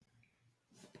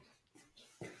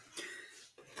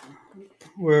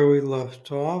Where we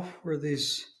left off were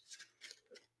these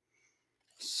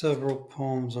several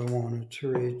poems I wanted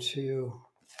to read to you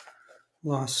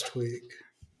last week.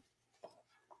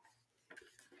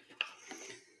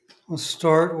 I'll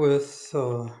start with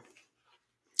who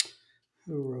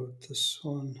wrote this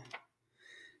one?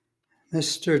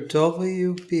 Mr.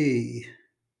 W.B.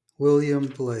 William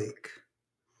Blake.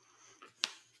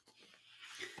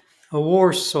 A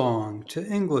war song to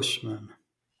Englishmen.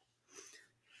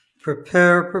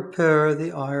 Prepare, prepare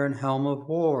the iron helm of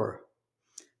war.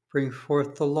 Bring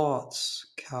forth the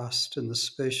lots cast in the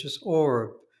spacious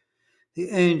orb. The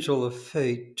angel of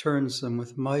fate turns them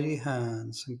with mighty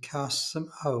hands and casts them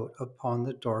out upon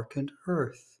the darkened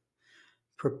earth.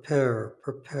 Prepare,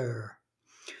 prepare.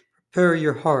 Prepare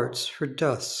your hearts for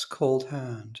death's cold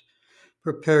hand.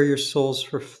 Prepare your souls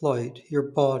for flight, your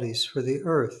bodies for the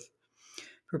earth.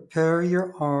 Prepare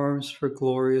your arms for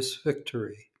glorious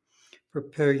victory.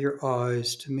 Prepare your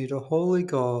eyes to meet a holy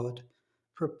God.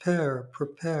 Prepare,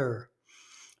 prepare.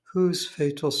 Whose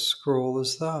fatal scroll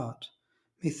is that?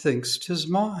 Methinks 'tis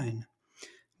mine.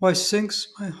 Why sinks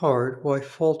my heart, why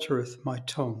faltereth my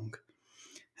tongue?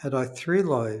 Had I 3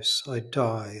 lives, I'd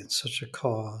die in such a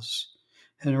cause,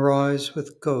 and rise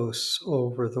with ghosts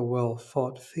over the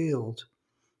well-fought field.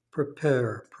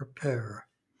 Prepare, prepare.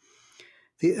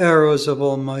 The arrows of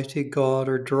Almighty God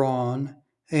are drawn,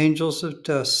 angels of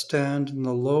death stand in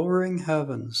the lowering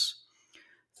heavens.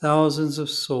 Thousands of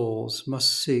souls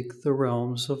must seek the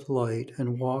realms of light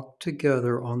and walk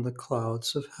together on the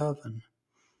clouds of heaven.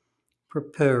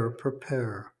 Prepare,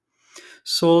 prepare.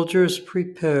 Soldiers,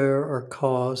 prepare, our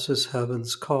cause is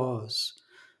heaven's cause.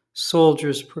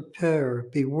 Soldiers, prepare,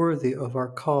 be worthy of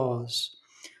our cause.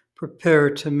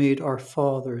 Prepare to meet our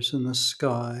fathers in the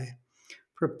sky.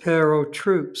 Prepare, O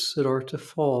troops that are to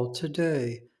fall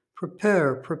today.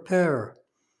 Prepare, prepare.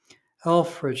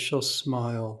 Alfred shall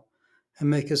smile and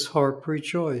make his harp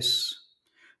rejoice.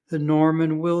 The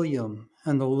Norman William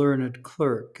and the learned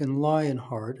clerk and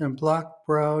Lionheart and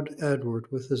black-browed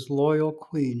Edward with his loyal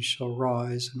queen shall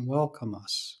rise and welcome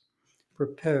us.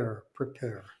 Prepare,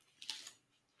 prepare.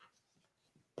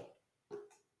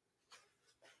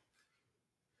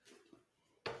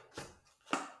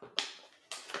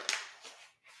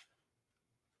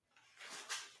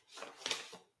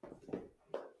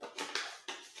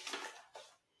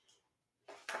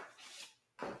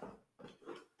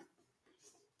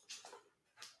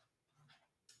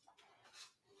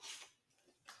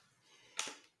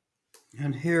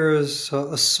 And here is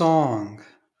a song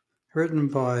written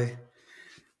by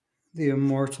the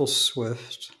immortal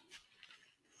Swift,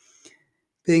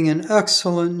 being an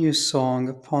excellent new song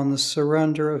upon the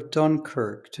surrender of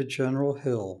Dunkirk to General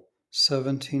Hill,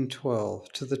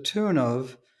 1712, to the tune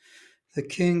of "The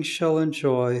King shall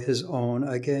enjoy his own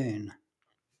again."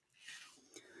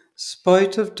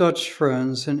 Spite of Dutch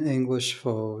friends and English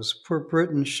foes, poor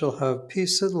Britain shall have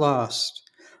peace at last.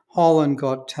 Holland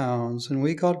got towns and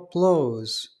we got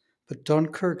blows, but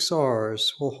Dunkirk's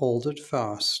ours, we'll hold it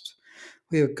fast.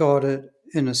 We have got it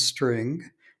in a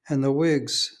string, and the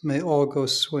Whigs may all go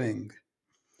swing.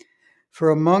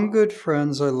 For among good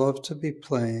friends I love to be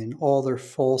plain, all their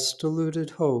false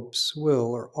deluded hopes will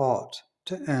or ought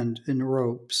to end in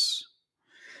ropes.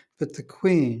 But the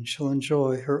Queen shall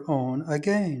enjoy her own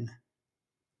again.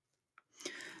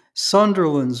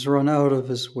 Sunderland's run out of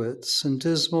his wits, and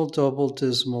dismal double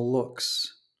dismal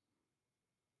looks.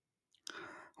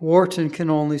 Wharton can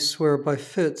only swear by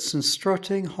fits, and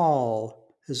strutting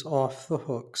Hall is off the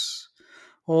hooks.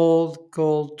 Old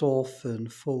Godolphin,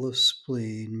 full of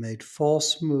spleen, made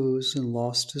false moves and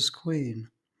lost his queen.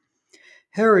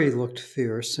 Harry looked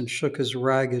fierce and shook his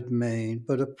ragged mane,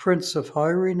 but a prince of high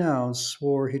renown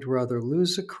swore he'd rather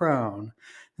lose a crown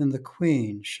than the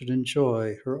Queen should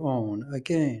enjoy her own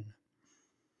again.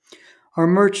 Our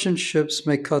merchant ships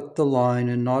may cut the line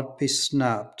and not be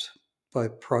snapped by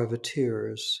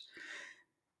privateers,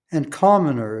 and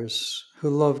commoners who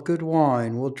love good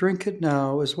wine will drink it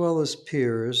now as well as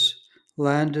peers.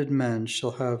 Landed men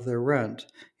shall have their rent,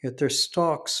 yet their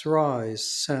stocks rise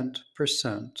cent per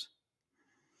cent.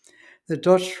 The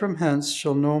Dutch from hence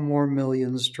shall no more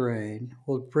millions drain,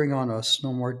 will bring on us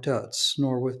no more debts,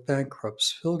 nor with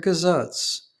bankrupts fill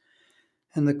gazettes,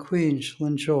 and the Queen shall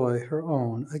enjoy her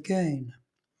own again.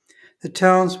 The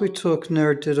towns we took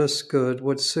ne'er did us good,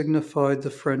 what signified the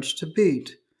French to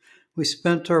beat? We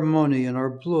spent our money and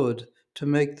our blood to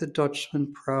make the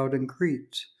Dutchman proud and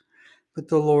great. But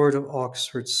the Lord of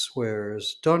Oxford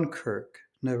swears, Dunkirk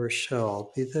never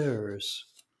shall be theirs.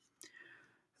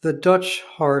 The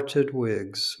Dutch-hearted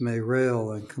Whigs may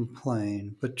rail and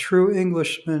complain, but true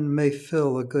Englishmen may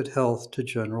fill a good health to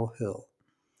General Hill.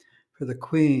 for the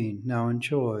queen now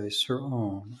enjoys her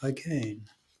own again.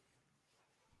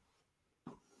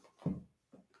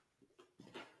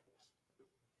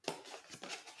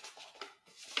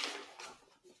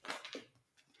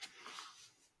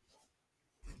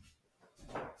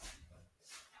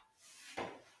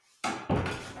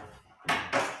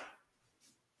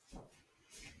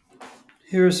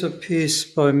 Here's a piece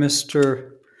by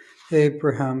Mr.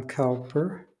 Abraham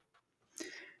Cowper.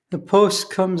 The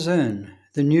post comes in,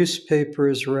 the newspaper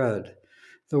is read,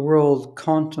 the world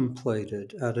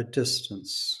contemplated at a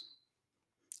distance.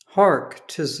 Hark,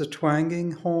 'tis the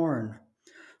twanging horn,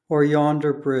 or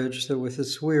yonder bridge that with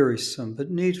its wearisome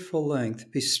but needful length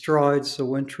bestrides the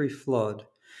wintry flood,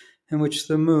 in which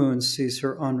the moon sees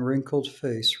her unwrinkled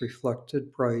face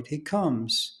reflected bright. He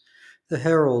comes, the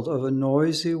herald of a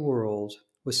noisy world,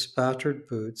 with spattered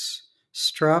boots,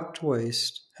 strapped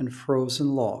waist, and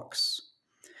frozen locks.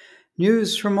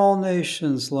 News from all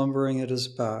nations lumbering at his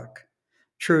back.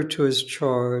 True to his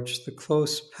charge, the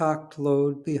close-packed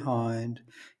load behind,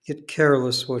 yet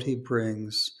careless what he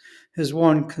brings. His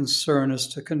one concern is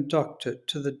to conduct it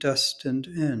to the destined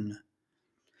inn.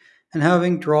 And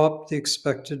having dropped the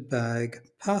expected bag,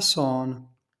 pass on.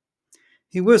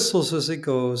 He whistles as he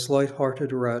goes,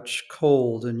 light-hearted wretch,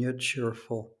 cold and yet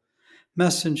cheerful,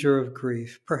 messenger of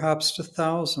grief, perhaps to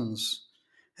thousands,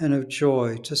 and of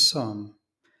joy to some.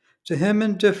 To him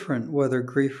indifferent whether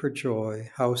grief or joy,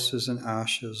 houses and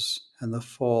ashes, and the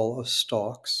fall of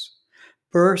stalks,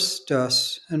 births,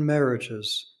 deaths, and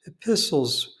marriages,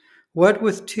 epistles wet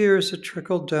with tears that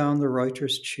trickled down the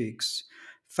writer's cheeks,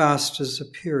 fast as the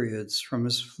periods from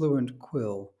his fluent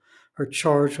quill, or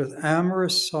charged with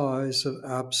amorous sighs of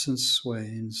absent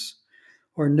swains,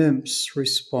 or nymphs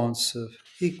responsive,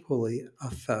 equally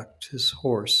affect his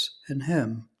horse and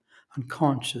him,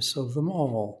 unconscious of them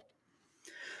all.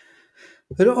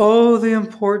 But oh, the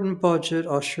important budget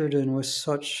ushered in with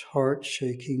such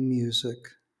heart-shaking music.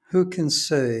 Who can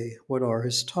say what are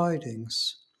his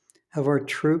tidings? Have our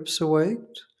troops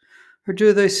awaked? Or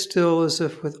do they still, as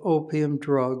if with opium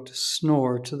drugged,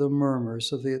 snore to the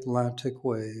murmurs of the Atlantic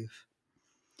wave?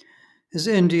 Is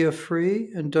India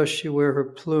free, and does she wear her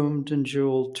plumed and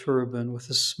jeweled turban with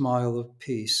a smile of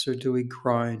peace, or do we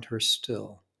grind her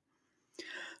still?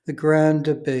 The grand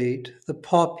debate, the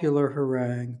popular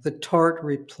harangue, the tart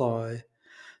reply,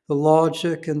 the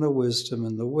logic and the wisdom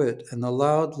and the wit and the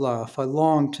loud laugh, I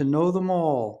long to know them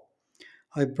all.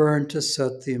 I burn to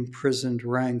set the imprisoned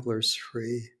wranglers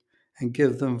free and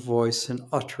give them voice and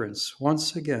utterance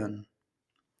once again.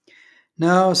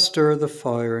 Now stir the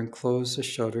fire and close the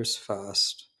shutters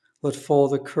fast. Let fall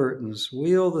the curtains,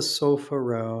 wheel the sofa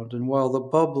round, and while the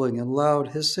bubbling and loud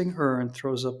hissing urn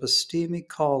throws up a steamy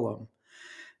column,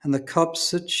 and the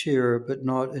cups that cheer but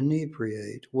not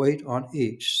inebriate wait on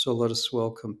each, so let us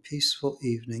welcome peaceful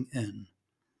evening in.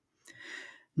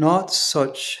 Not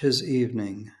such his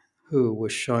evening, who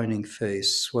with shining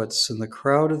face sweats in the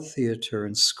crowded theatre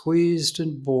and squeezed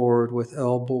and bored with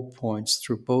elbow points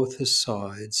through both his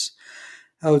sides,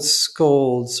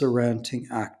 outscolds a ranting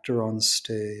actor on the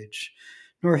stage,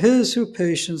 nor his who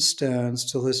patient stands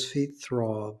till his feet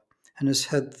throb and his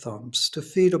head thumps to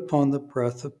feed upon the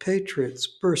breath of patriots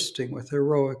bursting with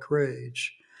heroic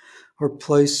rage, or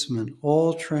placemen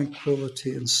all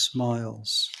tranquillity and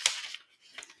smiles.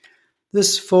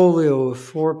 This folio of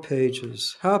 4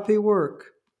 pages, happy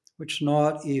work, which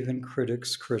not even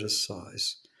critics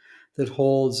criticize, that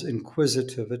holds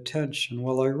inquisitive attention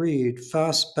while I read,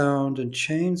 fast bound in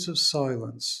chains of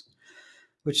silence,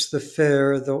 which the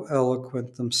fair, though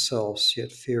eloquent themselves,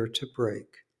 yet fear to break.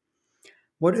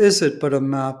 What is it but a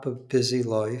map of busy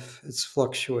life, its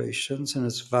fluctuations, and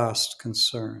its vast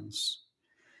concerns?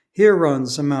 Here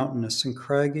runs a mountainous and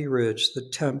craggy ridge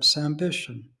that tempts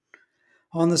ambition.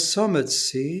 On the summit,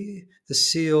 see, the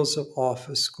seals of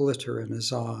office glitter in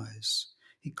his eyes.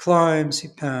 He climbs, he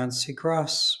pants, he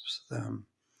grasps them.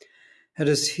 At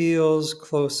his heels,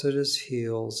 close at his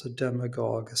heels, a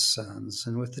demagogue ascends,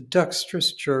 and with a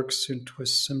dexterous jerk soon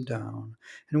twists him down,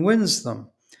 and wins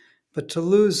them, but to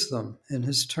lose them in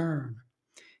his turn.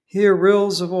 Here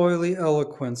rills of oily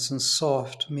eloquence and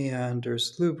soft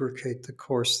meanders lubricate the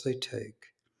course they take.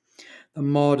 The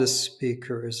modest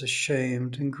speaker is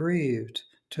ashamed and grieved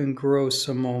to engross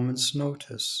a moment's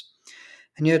notice,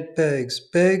 and yet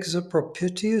begs a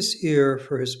propitious ear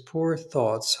for his poor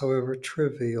thoughts, however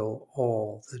trivial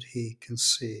all that he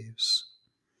conceives.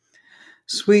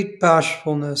 Sweet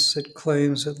bashfulness, it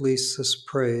claims at least this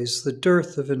praise, the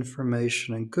dearth of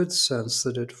information and good sense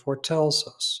that it foretells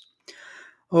us,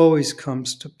 always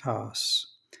comes to pass.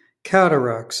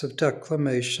 Cataracts of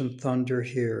declamation thunder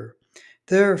here,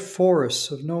 There forests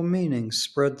of no meaning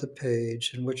spread the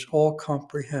page in which all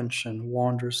comprehension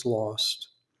wanders lost,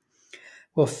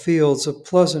 while fields of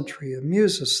pleasantry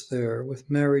amuse us there with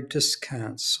merry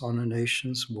descants on a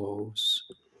nation's woes.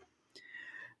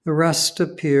 The rest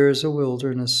appears a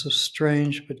wilderness of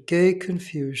strange but gay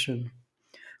confusion,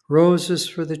 roses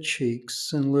for the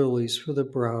cheeks and lilies for the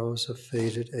brows of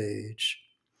faded age,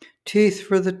 teeth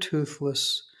for the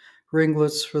toothless,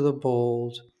 ringlets for the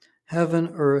bold,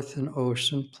 heaven, earth, and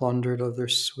ocean plundered of their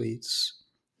sweets,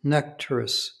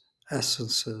 nectarous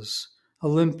essences,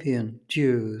 Olympian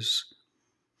dews,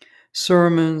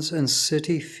 sermons and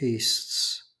city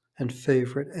feasts and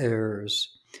favorite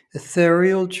airs,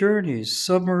 ethereal journeys,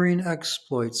 submarine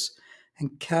exploits,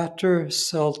 and Cater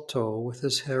Celto with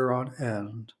his hair on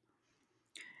end,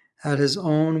 at his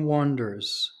own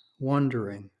wonders,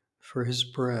 wondering for his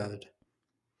bread.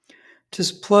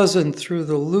 'Tis pleasant through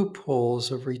the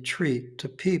loopholes of retreat to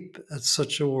peep at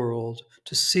such a world,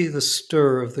 to see the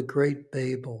stir of the great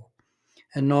Babel,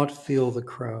 and not feel the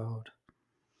crowd,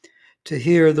 to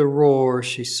hear the roar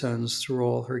she sends through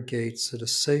all her gates at a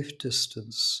safe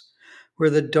distance, where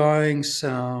the dying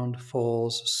sound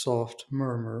falls a soft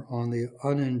murmur on the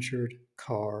uninjured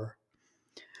car.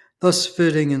 Thus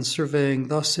fitting and surveying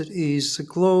thus at ease the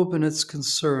globe and its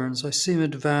concerns, I seem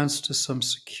advanced to some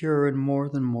secure and more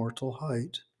than mortal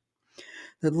height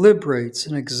that liberates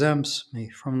and exempts me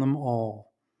from them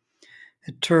all.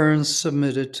 It turns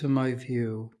submitted to my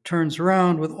view, turns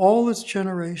round with all its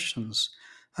generations.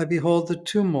 I behold the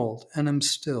tumult and am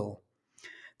still.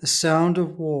 The sound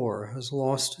of war has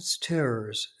lost its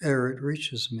terrors ere it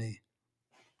reaches me,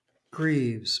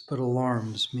 grieves but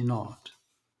alarms me not.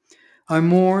 I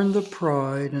mourn the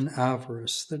pride and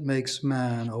avarice that makes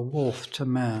man a wolf to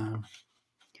man.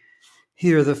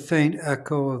 Hear the faint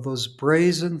echo of those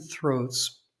brazen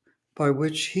throats by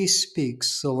which he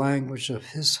speaks the language of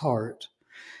his heart,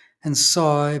 and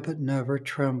sigh but never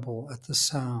tremble at the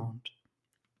sound.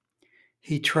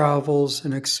 He travels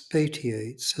and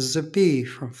expatiates, as the bee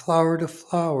from flower to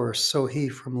flower, so he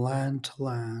from land to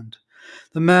land.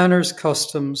 The manners,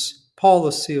 customs,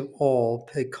 policy of all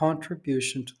pay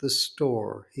contribution to the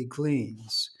store he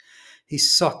gleans. He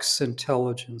sucks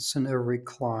intelligence in every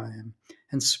clime,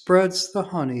 and spreads the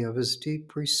honey of his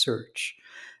deep research.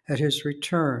 At his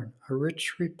return, a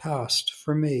rich repast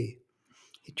for me.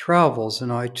 He travels,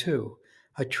 and I too.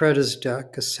 I tread his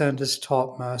deck, ascend his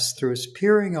topmast, through his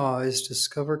peering eyes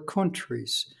discover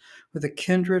countries with a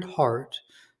kindred heart,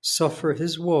 suffer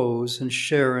his woes and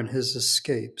share in his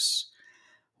escapes,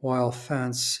 while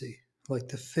fancy, like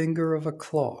the finger of a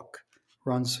clock,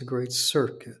 runs a great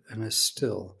circuit and is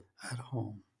still at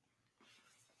home.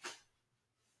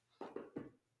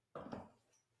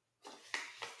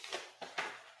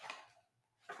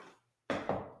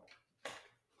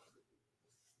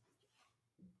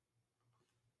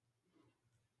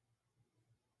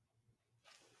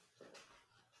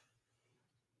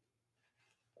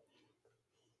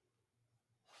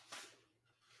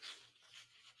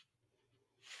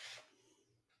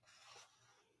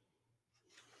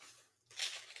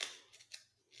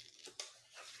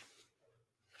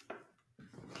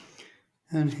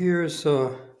 And here's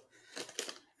an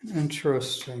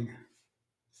interesting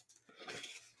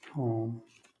poem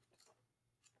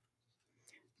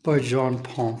by John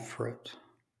Pomfret.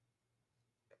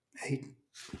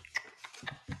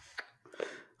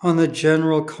 On the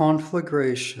general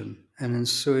conflagration and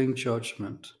ensuing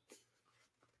judgment.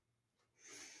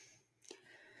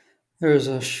 There is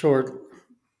a short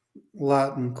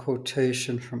Latin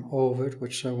quotation from Ovid,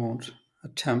 which I won't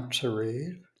attempt to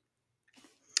read.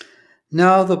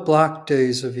 Now the black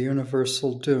days of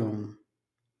universal doom.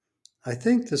 I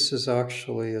think this is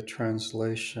actually a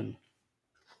translation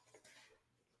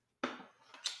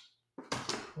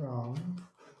from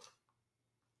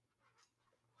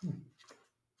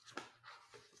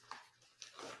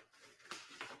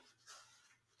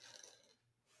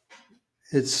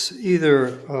it's either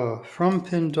from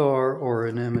Pindar or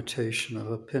an imitation of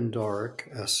a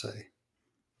Pindaric essay.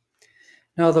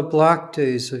 Now the black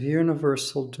days of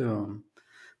universal doom,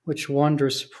 which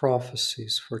wondrous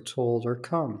prophecies foretold are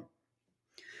come.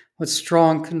 What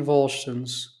strong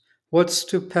convulsions, what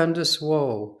stupendous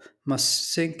woe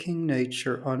must sinking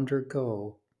nature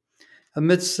undergo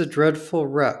amidst the dreadful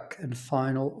wreck and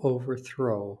final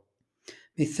overthrow.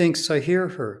 Methinks I hear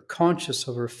her, conscious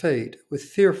of her fate, with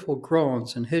fearful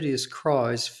groans and hideous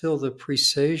cries fill the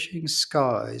presaging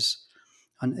skies,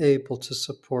 unable to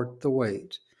support the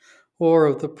weight, or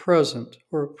of the present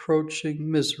or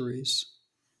approaching miseries.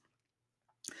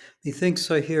 Methinks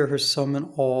I hear her summon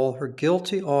all her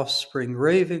guilty offspring,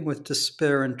 raving with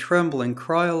despair and trembling,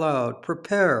 cry aloud,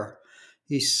 "Prepare,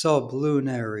 ye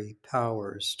sublunary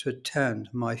powers, to attend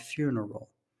my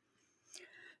funeral."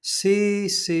 See,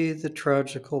 see the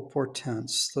tragical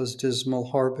portents, those dismal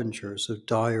harbingers of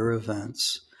dire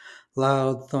events.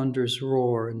 Loud thunders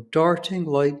roar, and darting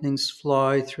lightnings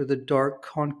fly through the dark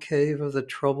concave of the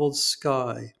troubled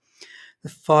sky. The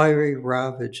fiery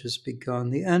ravage has begun,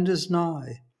 the end is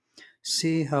nigh.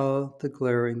 See how the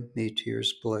glaring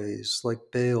meteors blaze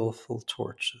like baleful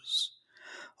torches.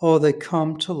 Oh, they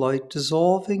come to light,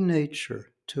 dissolving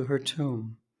nature to her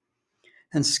tomb,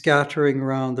 and scattering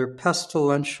round their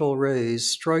pestilential rays,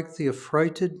 strike the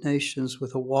affrighted nations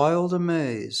with a wild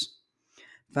amaze.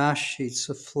 Vast sheets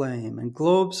of flame and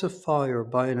globes of fire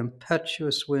by an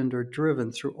impetuous wind are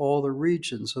driven through all the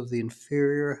regions of the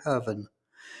inferior heaven,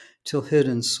 till hid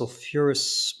in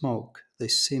sulphurous smoke they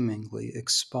seemingly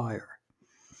expire.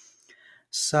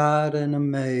 Sad and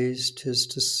amazed 'tis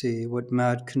to see what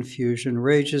mad confusion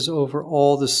rages over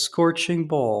all the scorching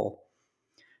ball.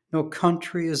 No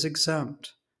country is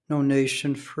exempt, no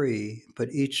nation free,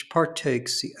 but each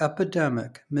partakes the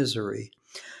epidemic misery.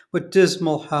 What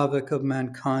dismal havoc of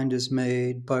mankind is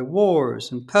made by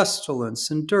wars and pestilence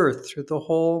and dearth through the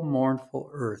whole mournful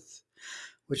earth,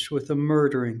 which with a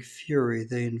murdering fury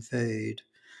they invade,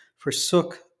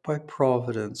 forsook by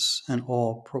providence and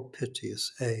all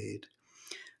propitious aid.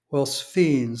 Whilst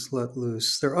fiends let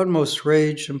loose their utmost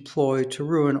rage employ to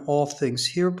ruin all things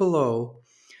here below,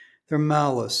 their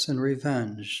malice and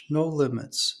revenge no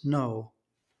limits know,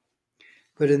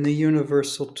 but in the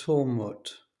universal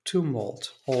tumult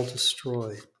all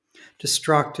destroy.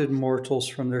 Distracted mortals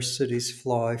from their cities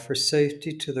fly for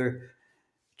safety to their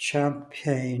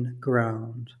champaign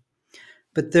ground.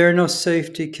 But there no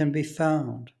safety can be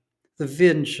found. The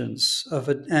vengeance of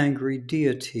an angry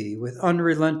deity with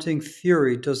unrelenting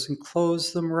fury does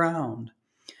enclose them round.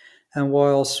 And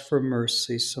whilst for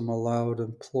mercy some aloud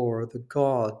implore the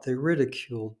God they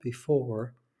ridiculed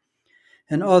before,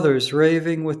 and others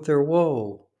raving with their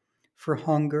woe, for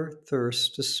hunger,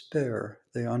 thirst, despair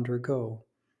they undergo,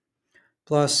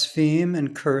 blaspheme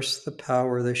and curse the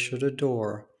power they should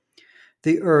adore.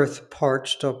 The earth,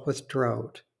 parched up with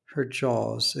drought, her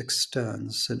jaws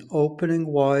extends, and opening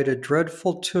wide a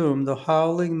dreadful tomb, the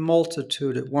howling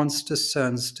multitude at once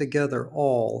descends together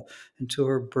all into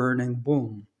her burning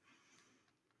womb.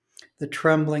 The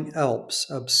trembling Alps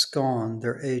abscond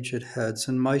their aged heads,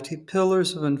 and mighty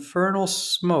pillars of infernal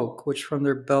smoke, which from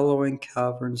their bellowing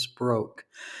caverns broke,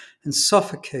 and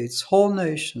suffocates whole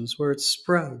nations where it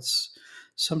spreads.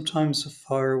 Sometimes the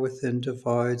fire within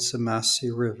divides the massy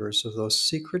rivers of those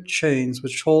secret chains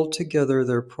which hold together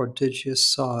their prodigious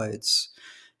sides,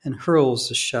 and hurls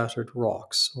the shattered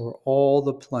rocks o'er all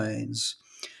the plains,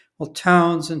 while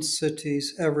towns and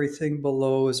cities, everything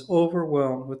below, is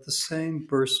overwhelmed with the same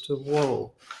burst of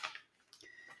woe.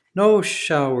 No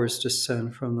showers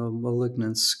descend from the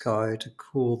malignant sky to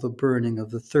cool the burning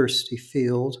of the thirsty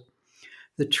field.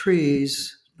 The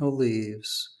trees no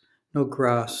leaves, no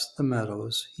grass the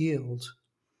meadows yield.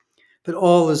 But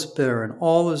all is barren,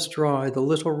 all is dry, the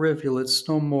little rivulets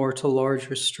no more to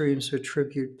larger streams their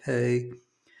tribute pay,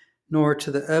 nor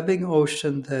to the ebbing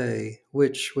ocean they,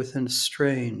 which with a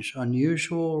strange,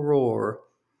 unusual roar,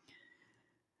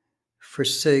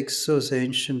 forsakes those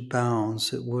ancient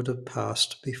bounds it would have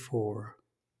passed before.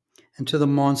 And to the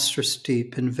monstrous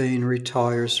deep in vain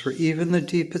retires, for even the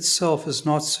deep itself is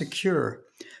not secure.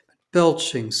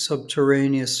 Belching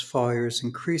subterraneous fires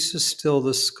increases still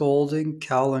the scalding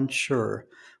calenture,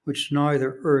 which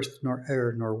neither earth nor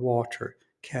air nor water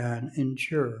can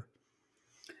endure.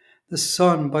 The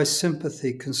sun, by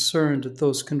sympathy concerned at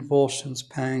those convulsions,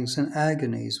 pangs, and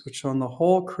agonies which on the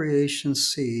whole creation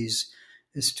sees,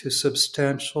 is to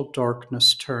substantial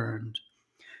darkness turned.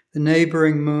 The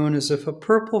neighboring moon, as if a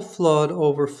purple flood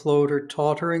overflowed her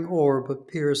tottering orb,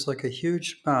 appears like a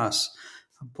huge mass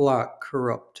of black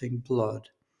corrupting blood.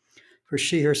 For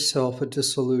she herself a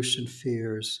dissolution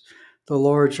fears. The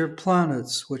larger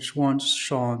planets, which once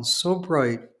shone so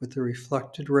bright with the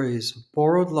reflected rays of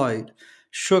borrowed light,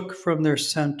 shook from their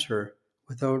center,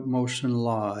 without motion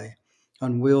lie,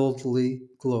 unwieldy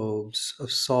globes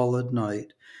of solid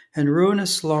night, and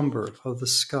ruinous lumber of the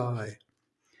sky.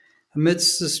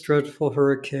 Amidst this dreadful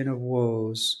hurricane of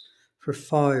woes, for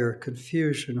fire,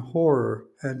 confusion, horror,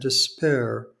 and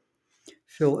despair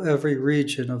fill every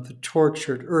region of the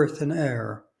tortured earth and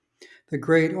air, the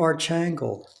great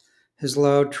archangel his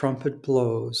loud trumpet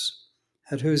blows,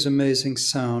 at whose amazing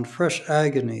sound fresh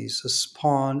agonies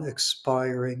upon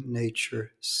expiring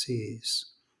nature sees.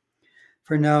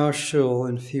 For now she'll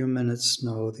in few minutes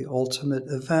know the ultimate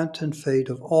event and fate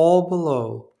of all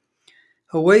below.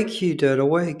 Awake, ye dead,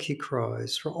 awake, he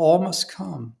cries, for all must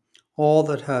come, all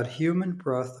that had human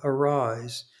breath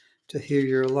arise to hear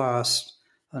your last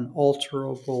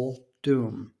unalterable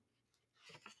doom.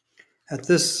 At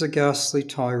this the ghastly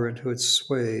tyrant who had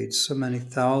swayed so many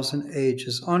thousand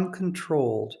ages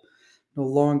uncontrolled no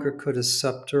longer could his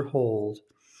scepter hold,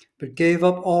 but gave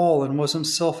up all and was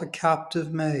himself a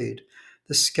captive made.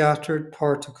 The scattered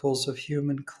particles of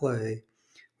human clay,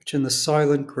 which in the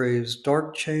silent grave's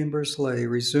dark chambers lay,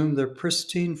 resumed their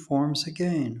pristine forms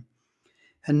again.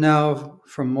 And now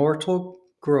from mortal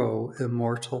grow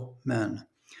immortal men.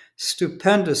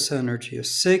 Stupendous energy, a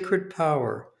sacred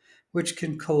power, which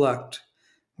can collect,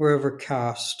 wherever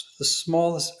cast, the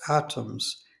smallest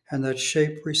atoms, and that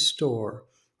shape restore,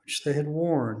 which they had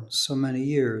worn so many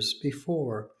years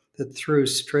before, that through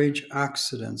strange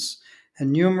accidents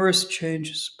and numerous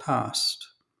changes past.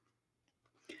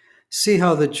 See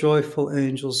how the joyful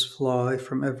angels fly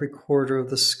from every quarter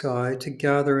of the sky to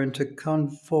gather and to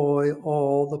convoy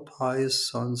all the pious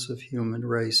sons of human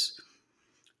race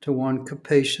to one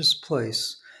capacious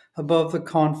place above the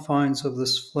confines of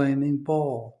this flaming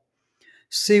ball.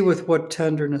 See with what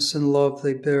tenderness and love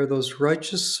they bear those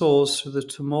righteous souls through the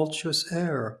tumultuous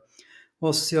air,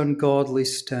 whilst the ungodly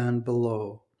stand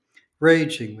below,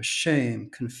 raging with shame,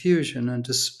 confusion, and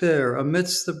despair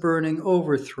amidst the burning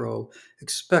overthrow,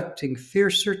 expecting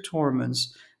fiercer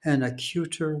torments and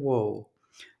acuter woe.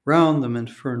 Round them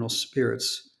infernal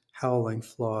spirits howling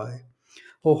fly.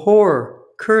 O horror,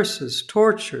 curses,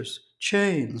 tortures,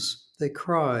 chains, they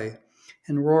cry,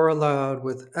 and roar aloud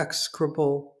with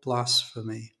execrable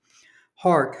blasphemy.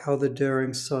 Hark how the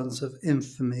daring sons of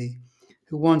infamy,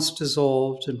 who once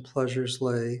dissolved in pleasures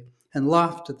lay, and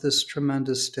laughed at this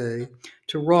tremendous day,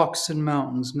 to rocks and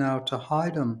mountains now to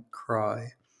hide 'em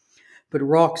cry. But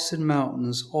rocks and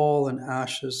mountains all in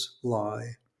ashes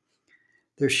lie,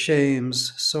 their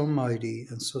shames so mighty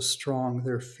and so strong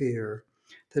their fear,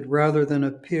 that rather than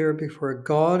appear before a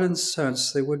God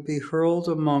incensed, they would be hurled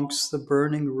amongst the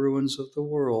burning ruins of the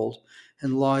world,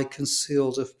 and lie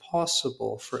concealed, if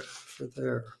possible, forever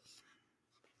there.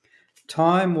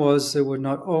 Time was they would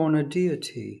not own a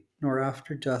deity, nor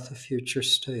after death a future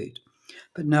state,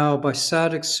 but now by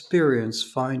sad experience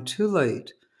find too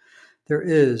late there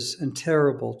is, and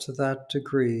terrible to that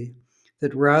degree,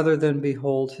 that rather than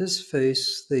behold his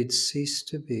face they'd cease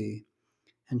to be.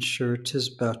 And sure 'tis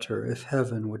better if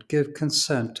heaven would give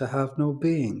consent to have no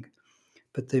being,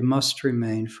 but they must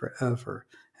remain forever,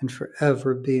 and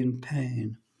forever be in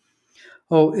pain.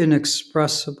 O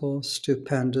inexpressible,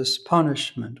 stupendous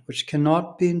punishment, which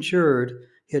cannot be endured,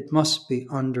 yet must be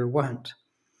underwent.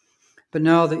 But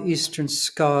now the eastern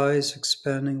skies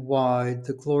expanding wide,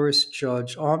 the glorious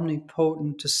Judge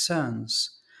omnipotent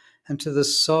descends, and to the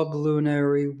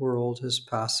sublunary world his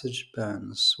passage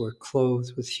bends, where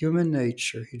clothed with human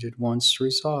nature he did once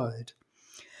reside.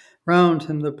 Round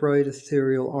him the bright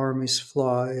ethereal armies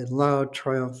fly, and loud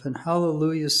triumphant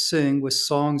hallelujahs sing, with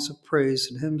songs of praise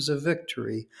and hymns of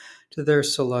victory to their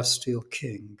celestial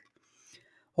King.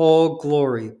 All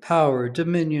glory, power,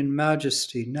 dominion,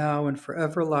 majesty, now and for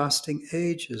everlasting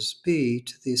ages, be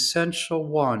to the essential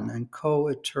one and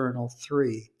co-eternal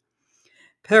three.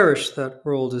 Perish that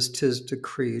world as 'tis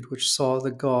decreed, which saw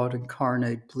the God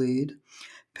incarnate bleed.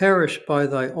 Perish by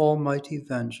thy almighty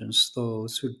vengeance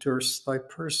those who durst thy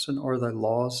person or thy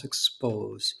laws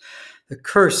expose, the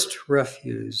cursed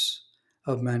refuse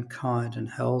of mankind and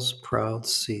hell's proud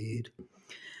seed.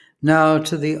 Now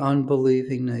to the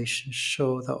unbelieving nations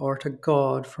show thou art a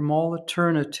God from all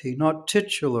eternity, not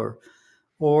titular,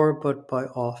 or but by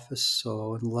office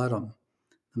so, and let 'em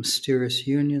the mysterious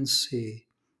union see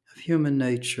of human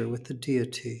nature with the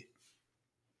deity.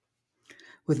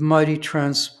 With mighty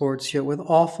transports, yet with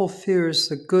awful fears,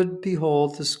 the good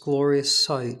behold this glorious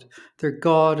sight. Their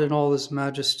God in all his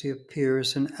majesty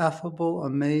appears, ineffable,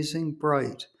 amazing,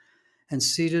 bright, and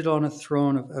seated on a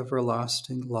throne of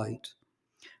everlasting light.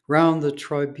 Round the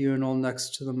tribunal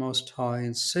next to the Most High,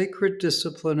 in sacred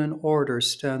discipline and order,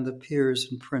 stand the peers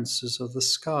and princes of the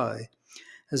sky,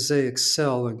 as they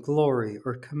excel in glory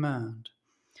or command.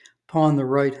 Upon the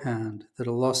right hand, that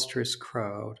illustrious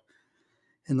crowd,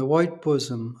 in the white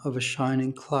bosom of a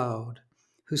shining cloud,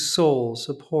 whose souls,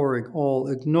 abhorring all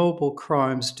ignoble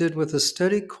crimes, did with a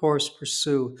steady course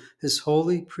pursue his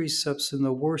holy precepts in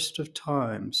the worst of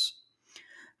times,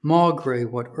 maugre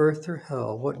what earth or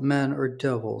hell, what men or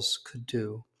devils could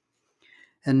do.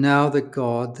 And now that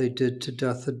God they did to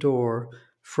death adore,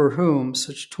 for whom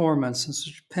such torments and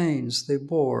such pains they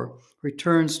bore,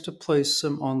 returns to place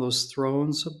them on those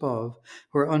thrones above,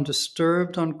 where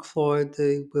undisturbed, uncloyed,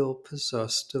 they will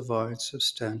possess divine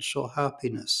substantial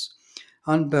happiness,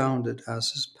 unbounded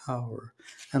as his power,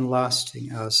 and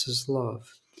lasting as his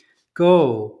love.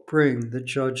 Go, bring the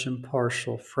judge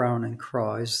impartial, frowning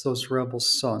cries, those rebel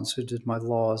sons who did my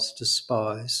laws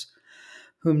despise,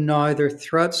 whom neither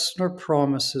threats nor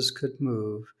promises could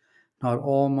move, not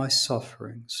all my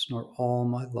sufferings, nor all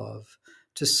my love,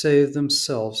 to save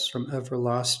themselves from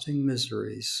everlasting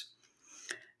miseries.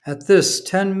 At this,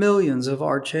 10 millions of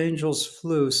archangels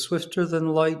flew, swifter than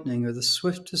lightning or the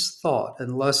swiftest thought,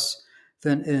 and less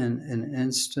than in an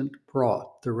instant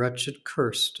brought the wretched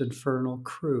cursed infernal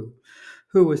crew,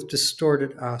 who with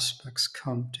distorted aspects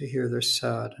come to hear their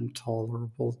sad,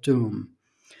 intolerable doom.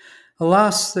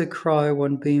 Alas, they cry,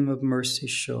 one beam of mercy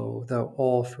show, thou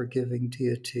all-forgiving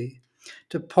deity.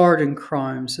 To pardon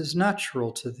crimes is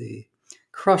natural to thee.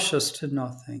 Crush us to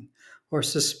nothing, or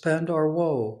suspend our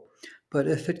woe. But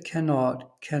if it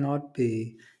cannot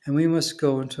be, and we must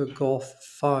go into a gulf of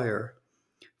fire,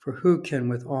 for who can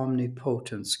with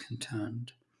omnipotence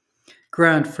contend?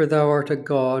 Grant, for thou art a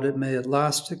God, it may at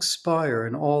last expire,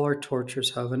 and all our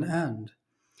tortures have an end.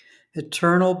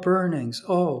 Eternal burnings,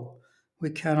 oh, we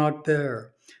cannot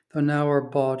bear, though now our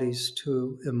bodies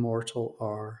too immortal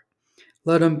are.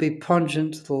 Let 'em be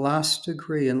pungent to the last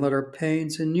degree, and let our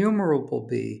pains innumerable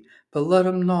be, but let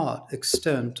 'em not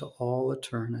extend to all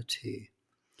eternity.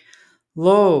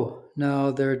 Lo,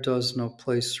 now there does no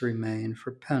place remain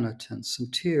for penitence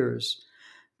and tears,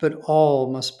 but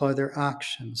all must by their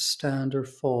actions stand or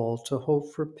fall. To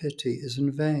hope for pity is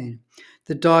in vain.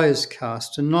 The die is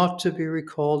cast, and not to be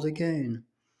recalled again.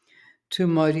 Two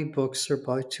mighty books are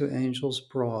by two angels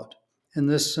brought. In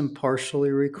this impartially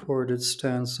recorded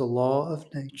stands the law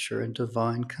of nature and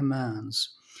divine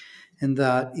commands, in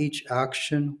that each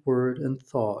action, word, and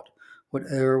thought,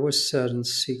 whate'er was said in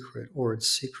secret or in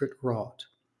secret wrought.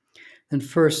 And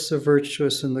first the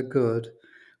virtuous and the good,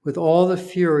 with all the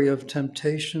fury of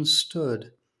temptation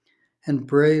stood, and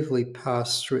bravely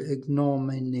passed through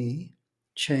ignominy,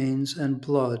 chains, and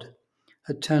blood,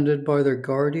 attended by their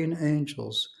guardian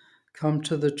angels, come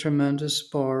to the tremendous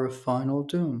bar of final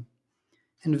doom.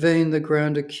 In vain the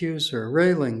grand accuser,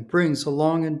 railing, brings a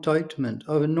long indictment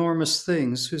of enormous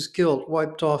things, whose guilt,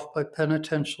 wiped off by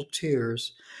penitential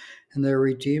tears, and their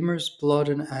Redeemer's blood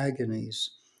and agonies,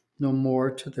 no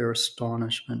more to their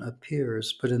astonishment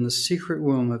appears, but in the secret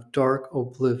womb of dark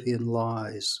oblivion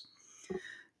lies.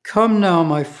 Come now,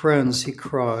 my friends, he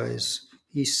cries,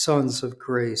 ye sons of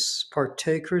grace,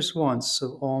 partakers once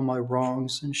of all my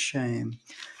wrongs and shame,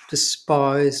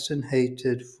 despised and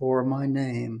hated for my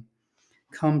name.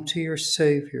 Come to your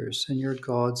Savior's and your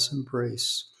God's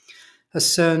embrace.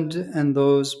 Ascend and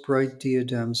those bright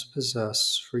diadems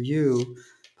possess, for you,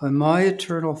 by my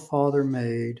eternal Father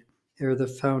made, ere the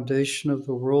foundation of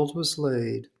the world was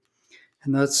laid,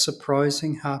 and that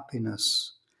surprising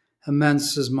happiness,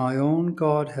 immense as my own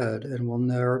Godhead, and will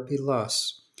ne'er be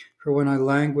less. For when I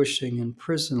languishing in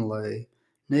prison lay,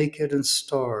 naked and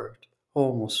starved,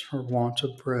 almost for want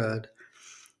of bread,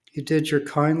 you did your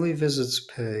kindly visits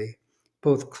pay,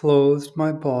 both clothed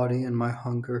my body and my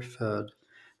hunger fed.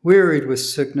 Wearied with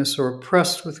sickness or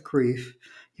oppressed with grief,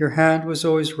 your hand was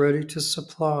always ready to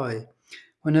supply.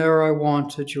 Whene'er I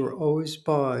wanted, you were always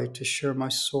by, to share my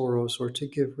sorrows or to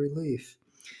give relief.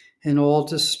 In all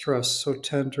distress, so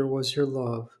tender was your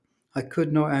love, I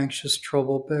could no anxious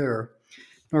trouble bear,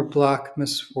 nor black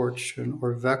misfortune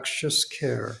or vextious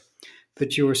care,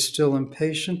 but you were still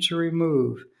impatient to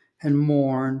remove, and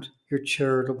mourned your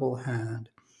charitable hand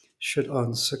should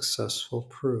unsuccessful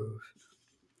prove.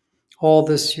 All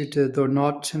this you did, though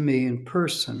not to me in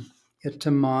person, yet to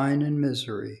mine in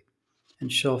misery,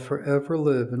 and shall forever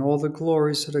live in all the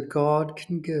glories that a God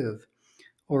can give,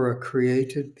 or a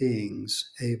created being's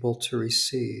able to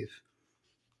receive.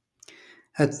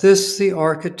 At this the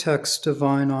architects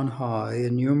divine on high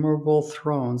innumerable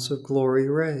thrones of glory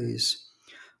raise,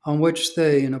 on which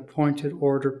they in appointed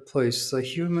order place the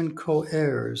human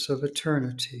co-heirs of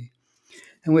eternity,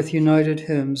 and with united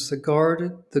hymns the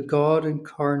God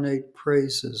incarnate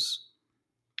praises.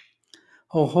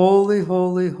 O holy,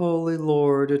 holy, holy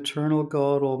Lord, eternal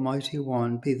God, almighty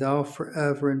one, be thou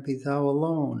forever and be thou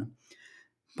alone,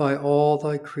 by all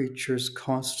thy creatures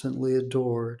constantly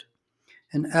adored.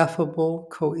 Ineffable,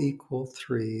 co-equal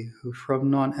three, who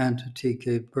from non-entity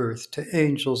gave birth to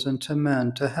angels and to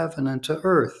men, to heaven and to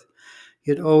earth,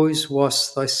 yet always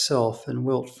wast thyself and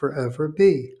wilt forever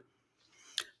be.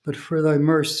 But for thy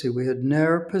mercy we had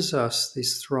ne'er possessed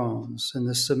these thrones and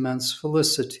this immense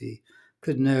felicity,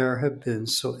 could ne'er have been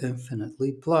so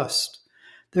infinitely blessed.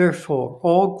 Therefore,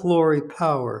 all glory,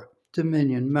 power,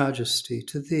 dominion, majesty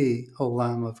to thee, O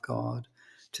Lamb of God,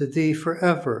 to thee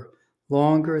forever,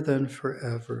 longer than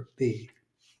forever be.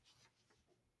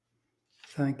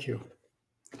 Thank you.